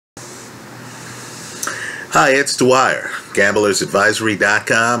Hi, it's Dwyer,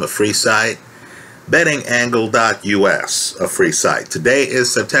 gamblersadvisory.com, a free site, bettingangle.us, a free site. Today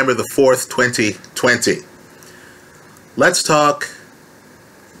is September the 4th, 2020. Let's talk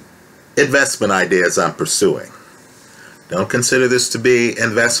investment ideas I'm pursuing. Don't consider this to be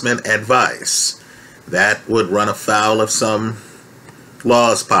investment advice. That would run afoul of some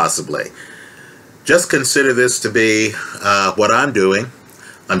laws, possibly. Just consider this to be what I'm doing.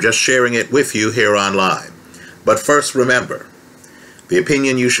 I'm just sharing it with you here online. But first, remember, the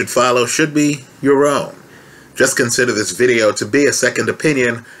opinion you should follow should be your own. Just consider this video to be a second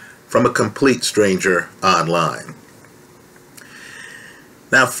opinion from a complete stranger online.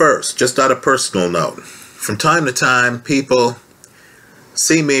 Now first, just on a personal note, from time to time, people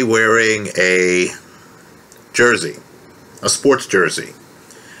see me wearing a jersey, a sports jersey,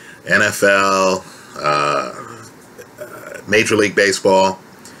 NFL, Major League Baseball,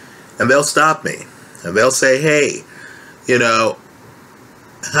 and they'll stop me. And they'll say, hey, you know,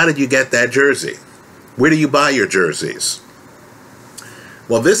 how did you get that jersey? Where do you buy your jerseys?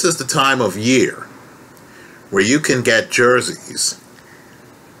 Well, this is the time of year where you can get jerseys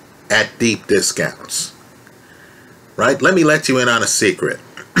at deep discounts. Right? Let me let you in on a secret.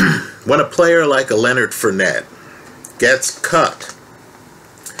 When a player like a Leonard Fournette gets cut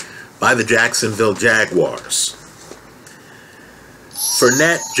by the Jacksonville Jaguars,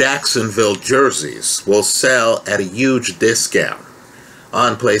 Fournette Jacksonville jerseys will sell at a huge discount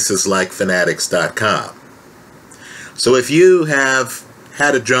on places like fanatics.com. So if you have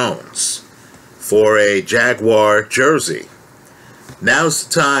had a Jones for a Jaguar jersey, now's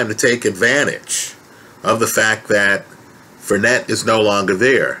the time to take advantage of the fact that Fournette is no longer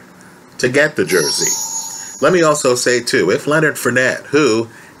there to get the jersey. Let me also say too, if Leonard Fournette, who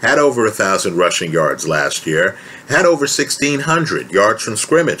had over 1,000 rushing yards last year, had over 1,600 yards from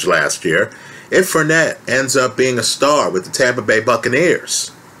scrimmage last year, if Fournette ends up being a star with the Tampa Bay Buccaneers,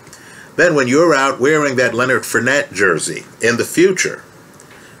 then when you're out wearing that Leonard Fournette jersey in the future,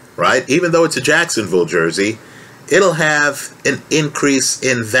 right, even though it's a Jacksonville jersey, it'll have an increase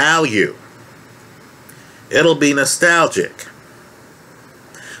in value. It'll be nostalgic.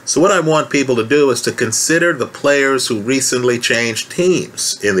 So what I want people to do is to consider the players who recently changed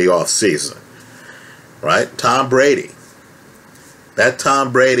teams in the offseason. Right? Tom Brady. That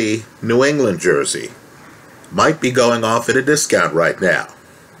Tom Brady New England jersey might be going off at a discount right now.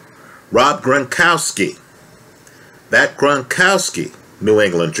 Rob Gronkowski. That Gronkowski New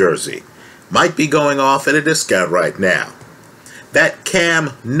England jersey might be going off at a discount right now. That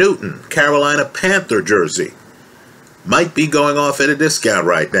Cam Newton Carolina Panther jersey might be going off at a discount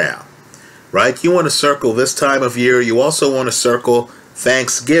right now. Right? You want to circle this time of year. You also want to circle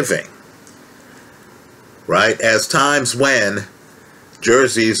Thanksgiving. Right? As times when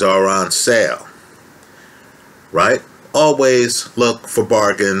jerseys are on sale. Right? Always look for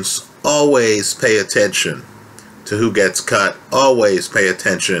bargains. Always pay attention to who gets cut. Always pay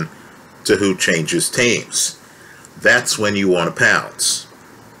attention to who changes teams. That's when you want to pounce.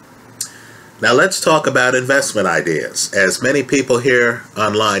 Now let's talk about investment ideas. As many people here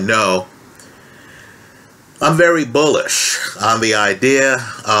online know, I'm very bullish on the idea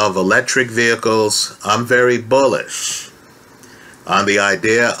of electric vehicles. I'm very bullish on the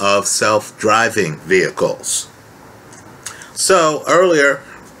idea of self-driving vehicles. So earlier,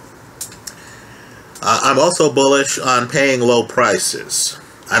 I'm also bullish on paying low prices.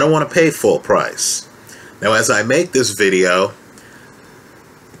 I don't want to pay full price. Now as I make this video,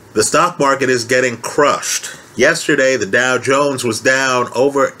 the stock market is getting crushed. Yesterday, the Dow Jones was down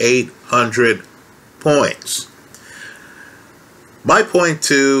over 800 points. My point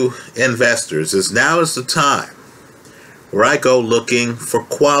to investors is now is the time where I go looking for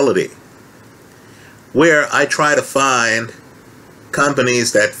quality, where I try to find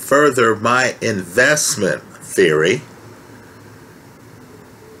companies that further my investment theory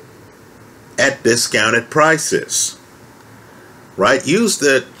at discounted prices. Right? Use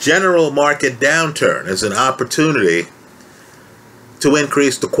the general market downturn as an opportunity to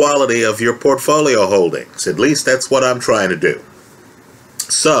increase the quality of your portfolio holdings. At least that's what I'm trying to do.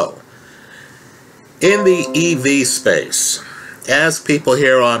 So, in the EV space, as people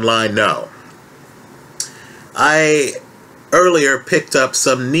here online know, I earlier picked up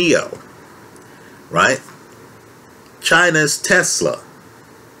some NIO, right? China's Tesla,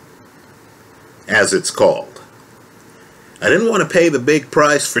 as it's called. I didn't want to pay the big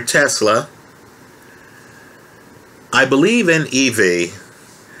price for Tesla. I believe in EV.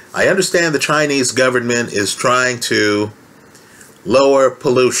 I understand the Chinese government is trying to lower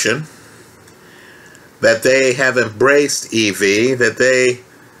pollution, that they have embraced EV, that they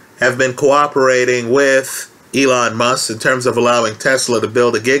have been cooperating with Elon Musk in terms of allowing Tesla to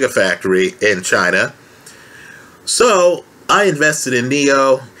build a gigafactory in China. So I invested in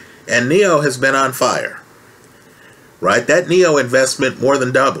NIO, and NIO has been on fire. Right? That NIO investment more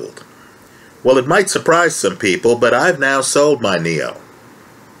than doubled. Well, it might surprise some people, but I've now sold my NIO.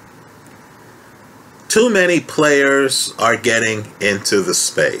 Too many players are getting into the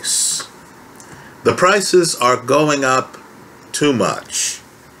space. The prices are going up too much.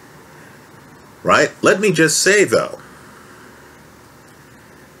 Right? Let me just say, though,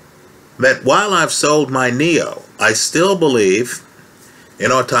 that while I've sold my NIO, I still believe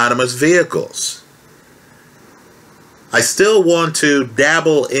in autonomous vehicles. I still want to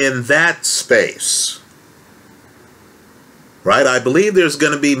dabble in that space. Right? I believe there's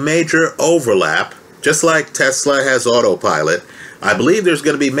going to be major overlap, just like Tesla has autopilot. I believe there's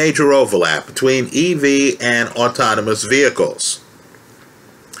going to be major overlap between EV and autonomous vehicles.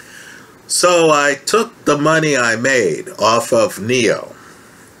 So I took the money I made off of NIO,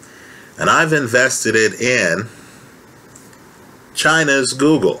 and I've invested it in China's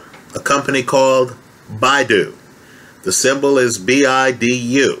Google, a company called Baidu. The symbol is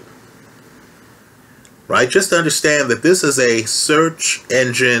BIDU. Right? Just understand that this is a search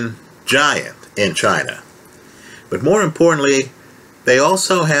engine giant in China. But more importantly, they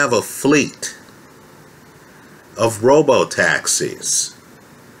also have a fleet of robo-taxis,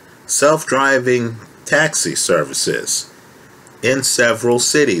 self-driving taxi services in several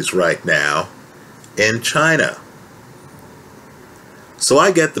cities right now in China. So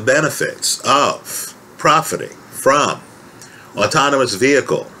I get the benefits of profiting from autonomous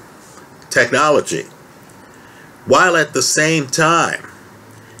vehicle technology, while at the same time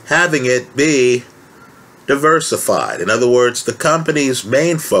having it be diversified. In other words, the company's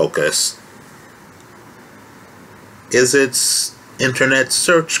main focus is its internet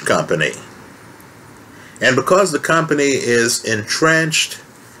search company. And because the company is entrenched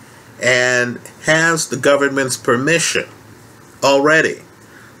and has the government's permission already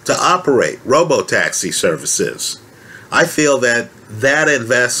to operate robo-taxi services, I feel that that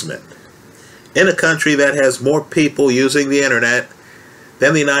investment in a country that has more people using the internet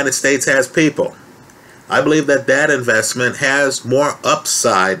than the United States has people, I believe that that investment has more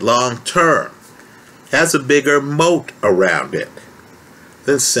upside long term, has a bigger moat around it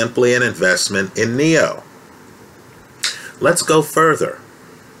than simply an investment in NIO. Let's go further.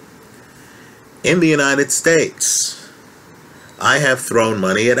 In the United States, I have thrown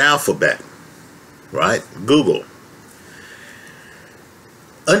money at Alphabet, right? Google.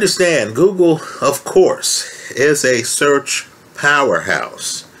 Understand, Google, of course, is a search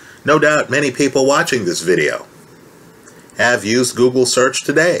powerhouse. No doubt many people watching this video have used Google search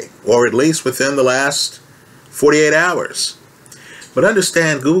today, or at least within the last 48 hours. But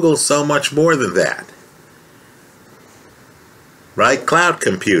understand, Google's so much more than that. Right? Cloud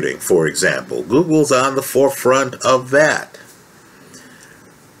computing, for example. Google's on the forefront of that.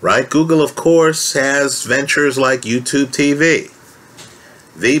 Right? Google, of course, has ventures like YouTube TV.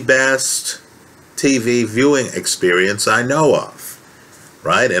 The best TV viewing experience I know of.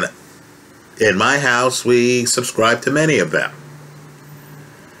 Right? And in my house, we subscribe to many of them.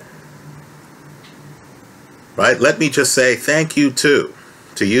 Right? Let me just say thank you to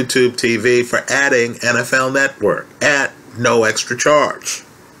YouTube TV for adding NFL Network at no extra charge.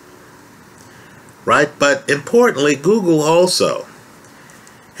 Right? But importantly, Google also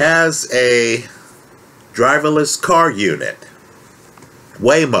has a driverless car unit,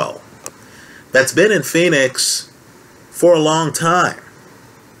 Waymo, that's been in Phoenix for a long time.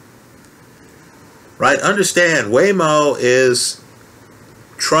 Right? Understand, Waymo is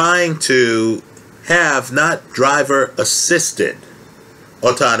trying to have not driver-assisted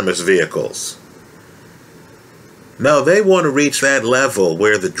autonomous vehicles. No, they want to reach that level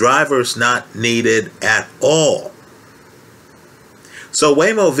where the driver's not needed at all. So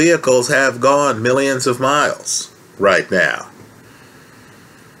Waymo vehicles have gone millions of miles right now.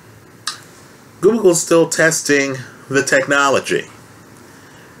 Google's still testing the technology.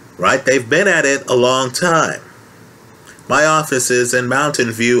 Right? They've been at it a long time. My office is in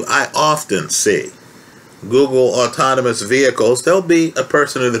Mountain View. I often see Google autonomous vehicles. There'll be a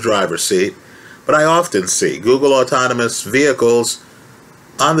person in the driver's seat, but I often see Google autonomous vehicles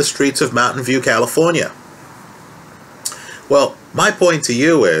on the streets of Mountain View, California. Well, my point to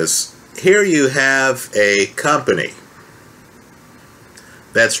you is, here you have a company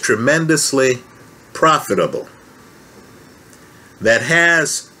that's tremendously profitable, that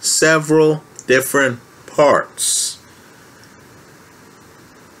has several different parts,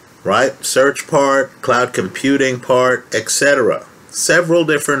 right? Search part, cloud computing part, etc. several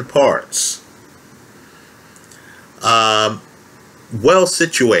different parts, well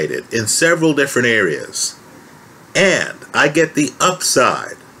situated in several different areas, and I get the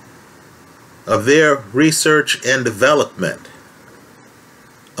upside of their research and development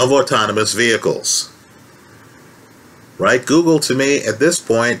of autonomous vehicles. Right? Google, to me, at this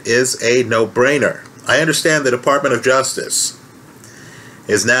point, is a no-brainer. I understand the Department of Justice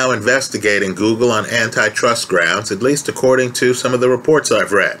is now investigating Google on antitrust grounds, at least according to some of the reports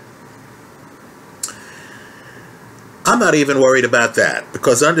I've read. I'm not even worried about that,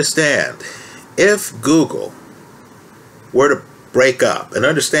 because understand, if Google were to break up, and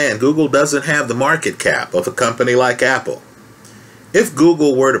understand Google doesn't have the market cap of a company like Apple. If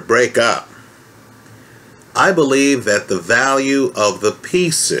Google were to break up, I believe that the value of the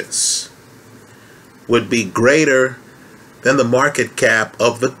pieces would be greater than the market cap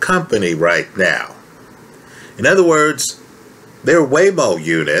of the company right now. In other words, their Waymo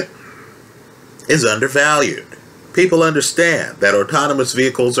unit is undervalued. People understand that autonomous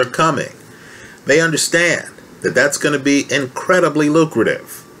vehicles are coming. They understand that that's going to be incredibly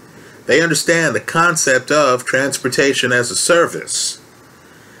lucrative. They understand the concept of transportation as a service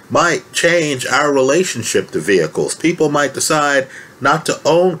might change our relationship to vehicles. People might decide not to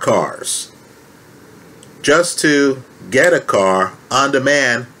own cars, just to get a car on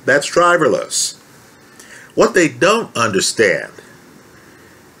demand that's driverless. What they don't understand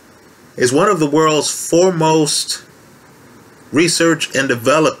is one of the world's foremost research and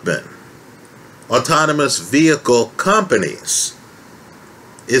development autonomous vehicle companies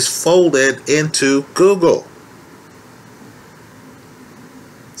is folded into Google.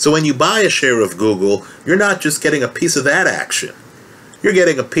 So when you buy a share of Google, you're not just getting a piece of that action. You're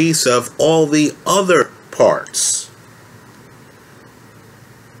getting a piece of all the other parts.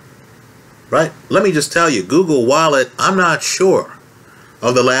 Right? Let me just tell you, Google Wallet, I'm not sure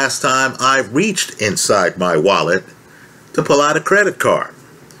of the last time I reached inside my wallet to pull out a credit card.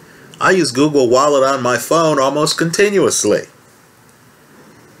 I use Google Wallet on my phone almost continuously.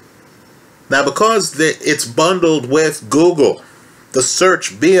 Now, because it's bundled with Google, the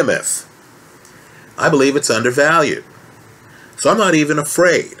search behemoth, I believe it's undervalued. So I'm not even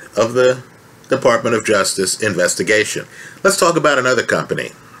afraid of the Department of Justice investigation. Let's talk about another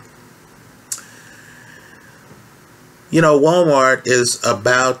company. You know, Walmart is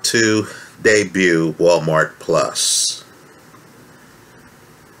about to debut Walmart Plus.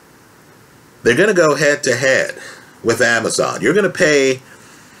 They're going to go head-to-head with Amazon. You're going to pay,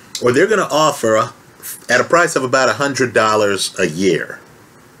 or they're going to offer, at a price of about $100 a year,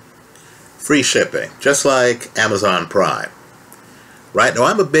 free shipping, just like Amazon Prime. Right now,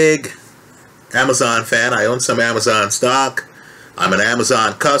 I'm a big Amazon fan. I own some Amazon stock. I'm an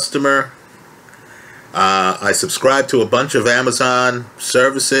Amazon customer. I subscribe to a bunch of Amazon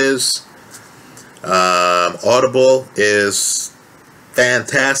services. Audible is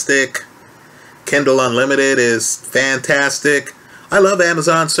fantastic. Kindle Unlimited is fantastic. I love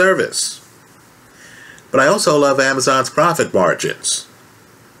Amazon service. But I also love Amazon's profit margins.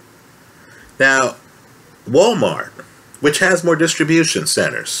 Now, Walmart, which has more distribution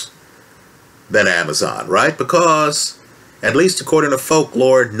centers than Amazon, right? Because, at least according to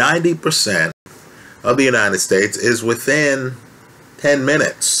folklore, 90% of the United States is within 10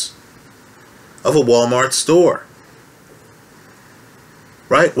 minutes of a Walmart store.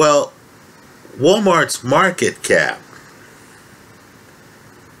 Right? Well, Walmart's market cap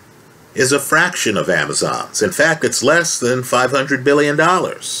is a fraction of Amazon's. In fact, it's less than $500 billion.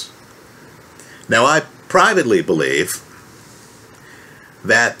 Now, I privately believe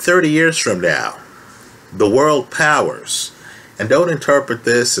that 30 years from now, the world powers, and don't interpret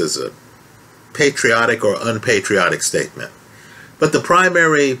this as a patriotic or unpatriotic statement, but the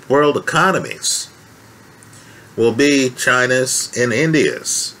primary world economies will be China's and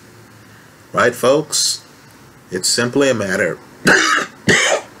India's. Right, folks? It's simply a matter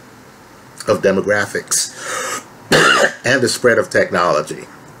of demographics and the spread of technology.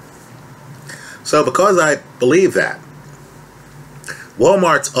 So because I believe that,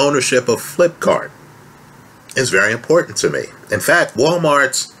 Walmart's ownership of Flipkart is very important to me. In fact,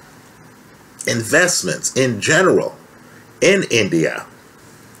 Walmart's investments in general in India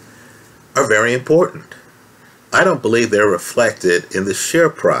are very important. I don't believe they're reflected in the share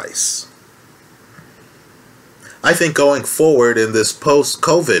price. I think going forward in this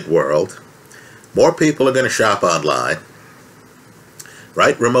post-COVID world, more people are going to shop online,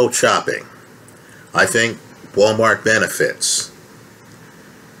 right? Remote shopping. I think Walmart benefits.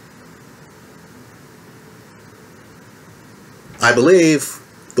 I believe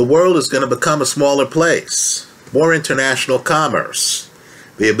the world is going to become a smaller place. more international commerce,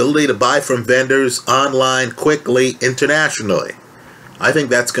 the ability to buy from vendors online quickly internationally. I think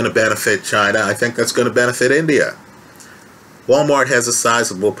that's going to benefit China. I think that's going to benefit India. Walmart has a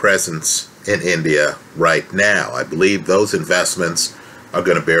sizable presence in India right now. I believe those investments are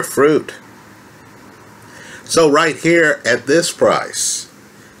going to bear fruit. So right here at this price,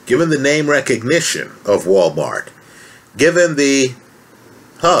 given the name recognition of Walmart, given the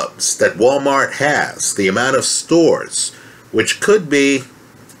hubs that Walmart has, the amount of stores, which could be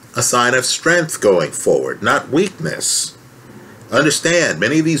a sign of strength going forward, not weakness. Understand,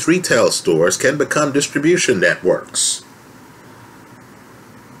 many of these retail stores can become distribution networks,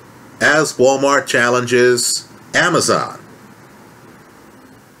 as Walmart challenges Amazon.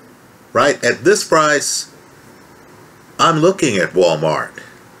 Right? At this price, I'm looking at Walmart.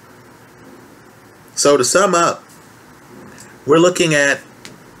 So to sum up, we're looking at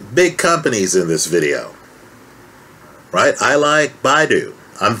big companies in this video. Right? I like Baidu.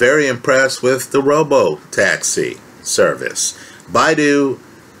 I'm very impressed with the robo-taxi service. Baidu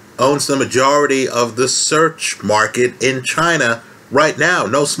owns the majority of the search market in China right now.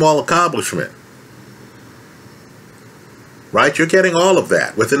 No small accomplishment. Right? You're getting all of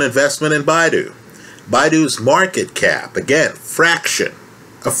that with an investment in Baidu. Baidu's market cap, again, a fraction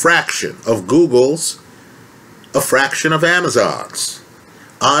of Google's, a fraction of Amazon's,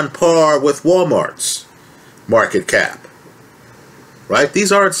 on par with Walmart's market cap. Right?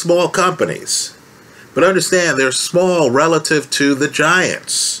 These aren't small companies. But understand, they're small relative to the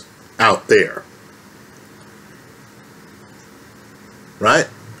giants out there. Right?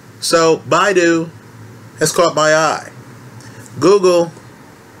 So Baidu has caught my eye. Google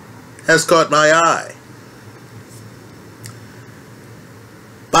has caught my eye.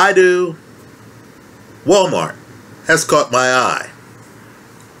 Baidu, Walmart has caught my eye.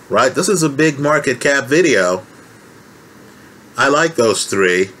 Right? This is a big market cap video. I like those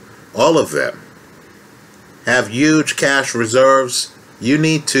three, all of them. Have huge cash reserves. You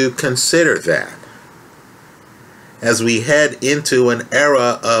need to consider that as we head into an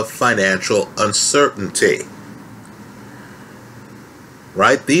era of financial uncertainty.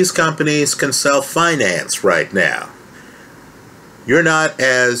 Right? These companies can self-finance right now. You're not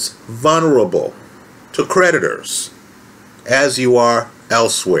as vulnerable to creditors as you are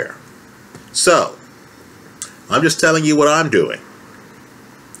elsewhere. So, I'm just telling you what I'm doing.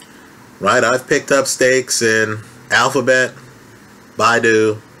 Right? I've picked up stakes in Alphabet,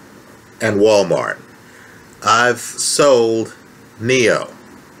 Baidu, and Walmart. I've sold Neo.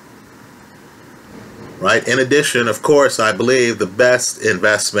 Right? In addition, of course, I believe the best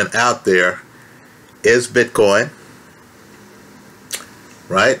investment out there is Bitcoin.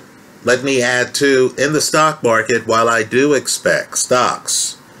 Right? Let me add too, in the stock market, while I do expect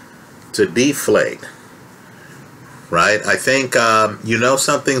stocks to deflate, right? I think you know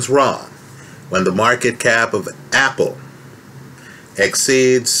something's wrong when the market cap of Apple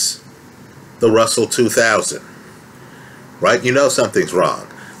exceeds the Russell 2000. Right? You know something's wrong.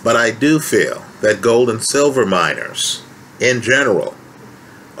 But I do feel that gold and silver miners, in general,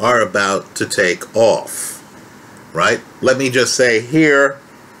 are about to take off. Right? Let me just say here,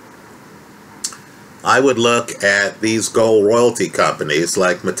 I would look at these gold royalty companies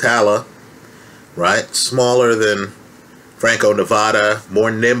like Metalla, right? Smaller than Franco-Nevada, more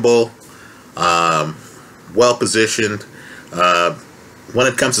nimble, well-positioned. When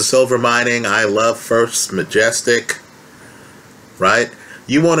it comes to silver mining, I love First Majestic, right?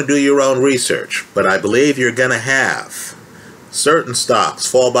 You want to do your own research, but I believe you're going to have certain stocks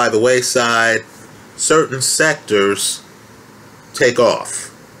fall by the wayside, certain sectors take off,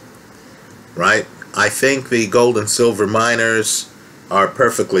 right? I think the gold and silver miners are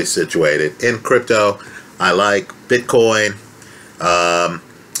perfectly situated. In crypto, I like Bitcoin.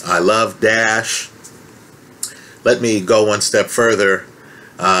 I love Dash. Let me go one step further.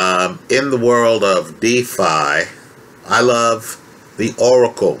 In the world of DeFi, I love the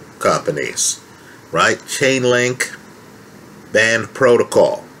Oracle companies, right? Chainlink, Band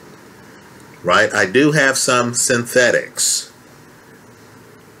Protocol, right? I do have some synthetics,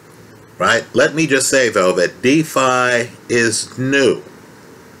 right? Let me just say, though, that DeFi is new.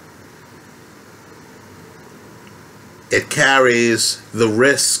 It carries the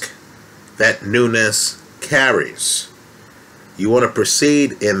risk that newness carries. You want to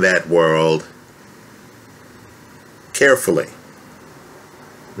proceed in that world carefully,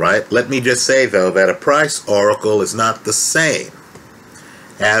 right? Let me just say, though, that a price oracle is not the same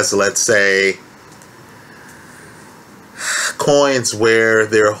as, let's say, coins where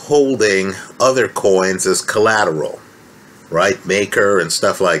they're holding other coins as collateral, right? Maker and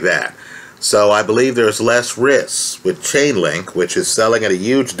stuff like that. So I believe there's less risk with Chainlink, which is selling at a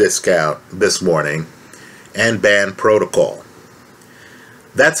huge discount this morning, and Band Protocol.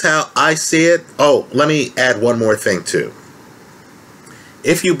 That's how I see it. Oh, let me add one more thing too.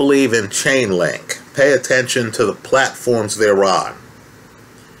 If you believe in Chainlink, pay attention to the platforms they're on.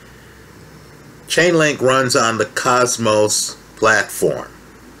 Chainlink runs on the Cosmos platform,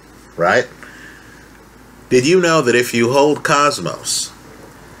 right? Did you know that if you hold Cosmos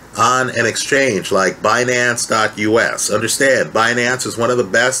on an exchange like Binance.us, understand, Binance is one of the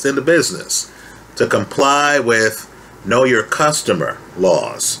best in the business to comply with Know Your Customer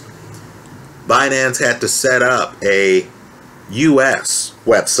laws. Binance had to set up a U.S.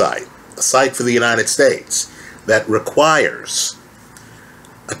 website, a site for the United States, that requires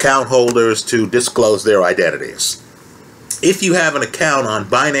account holders to disclose their identities. If you have an account on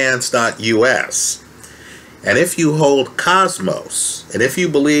Binance.us, and if you hold Cosmos, and if you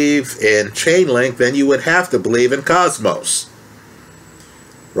believe in Chainlink, then you would have to believe in Cosmos,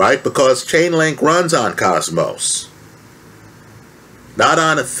 right? Because Chainlink runs on Cosmos. Not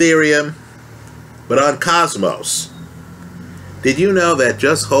on Ethereum, but on Cosmos. Did you know that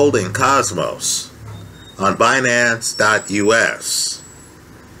just holding Cosmos on Binance.us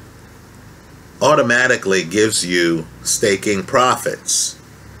automatically gives you staking profits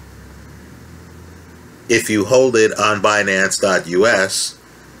if you hold it on Binance.us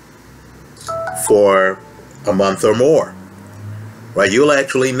for a month or more? Right? You'll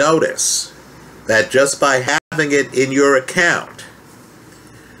actually notice that just by having it in your account,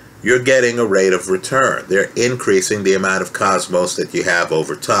 you're getting a rate of return. They're increasing the amount of Cosmos that you have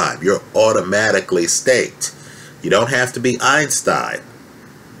over time. You're automatically staked. You don't have to be Einstein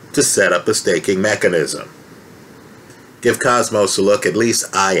to set up a staking mechanism. Give Cosmos a look, at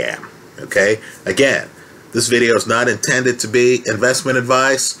least I am. Okay? Again, this video is not intended to be investment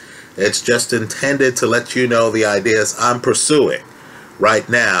advice. It's just intended to let you know the ideas I'm pursuing right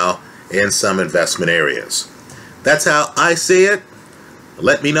now in some investment areas. That's how I see it.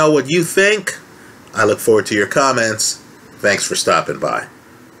 Let me know what you think. I look forward to your comments. Thanks for stopping by.